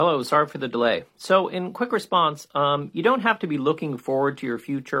Hello, sorry for the delay. So in quick response, you don't have to be looking forward to your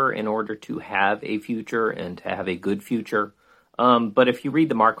future in order to have a future and to have a good future. But if you read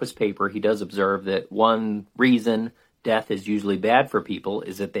the Marquis paper, he does observe that one reason death is usually bad for people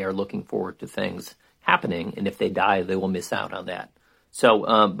is that they are looking forward to things happening, and if they die, they will miss out on that.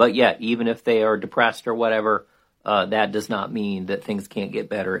 So, but yet, even if they are depressed or whatever, that does not mean that things can't get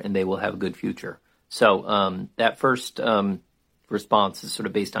better and they will have a good future. So that first response is sort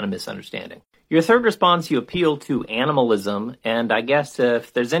of based on a misunderstanding. Your third response, you appeal to animalism, and I guess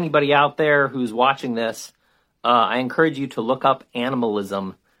if there's anybody out there who's watching this, I encourage you to look up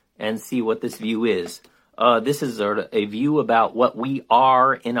animalism and see what this view is. This is a view about what we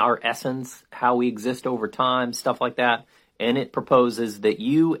are in our essence, how we exist over time, stuff like that, and it proposes that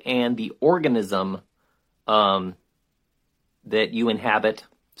you and the organism that you inhabit,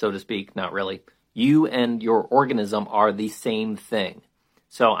 so to speak, not really, you and your organism are the same thing.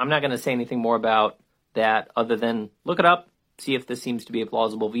 So I'm not going to say anything more about that other than look it up, see if this seems to be a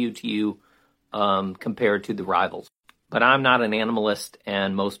plausible view to you compared to the rivals. But I'm not an animalist,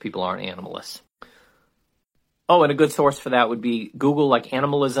 and most people aren't animalists. Oh, and a good source for that would be Google like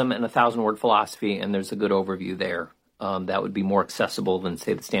animalism and 1,000-word philosophy, and there's a good overview there. That would be more accessible than,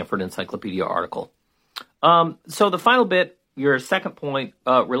 say, the Stanford Encyclopedia article. So the final bit, your second point,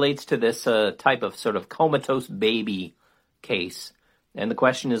 relates to this type of sort of comatose baby case. And the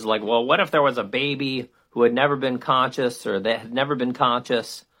question is like, well, what if there was a baby who had never been conscious or that had never been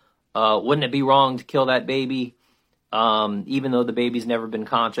conscious? Wouldn't it be wrong to kill that baby, even though the baby's never been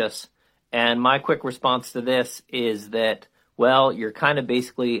conscious? And my quick response to this is that, well, you're kind of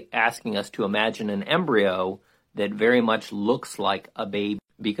basically asking us to imagine an embryo that very much looks like a baby,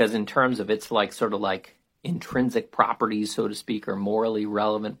 because in terms of its like sort of like intrinsic properties, so to speak, or morally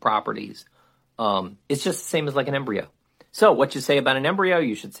relevant properties, it's just the same as like an embryo. So what you say about an embryo,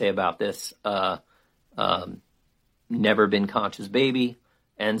 you should say about this never been conscious baby.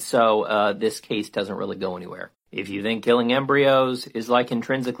 And so this case doesn't really go anywhere. If you think killing embryos is like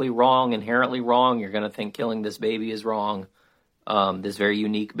intrinsically wrong, inherently wrong, you're going to think killing this baby is wrong. This very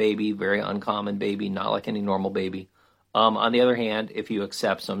unique baby, very uncommon baby, not like any normal baby. On the other hand, if you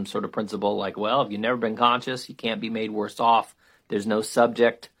accept some sort of principle like, well, if you've never been conscious, you can't be made worse off. There's no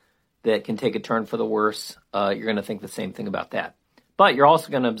subject that can take a turn for the worse. You're going to think the same thing about that. But you're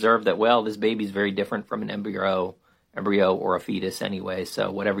also going to observe that, well, this baby is very different from an embryo or a fetus anyway.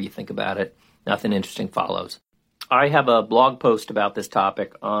 So whatever you think about it, nothing interesting follows. I have a blog post about this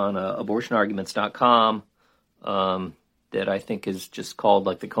topic on abortionarguments.com that I think is just called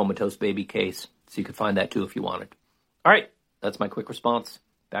like the comatose baby case. So you could find that too if you wanted. All right, that's my quick response.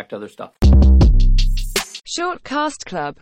 Back to other stuff. Shortcast Club.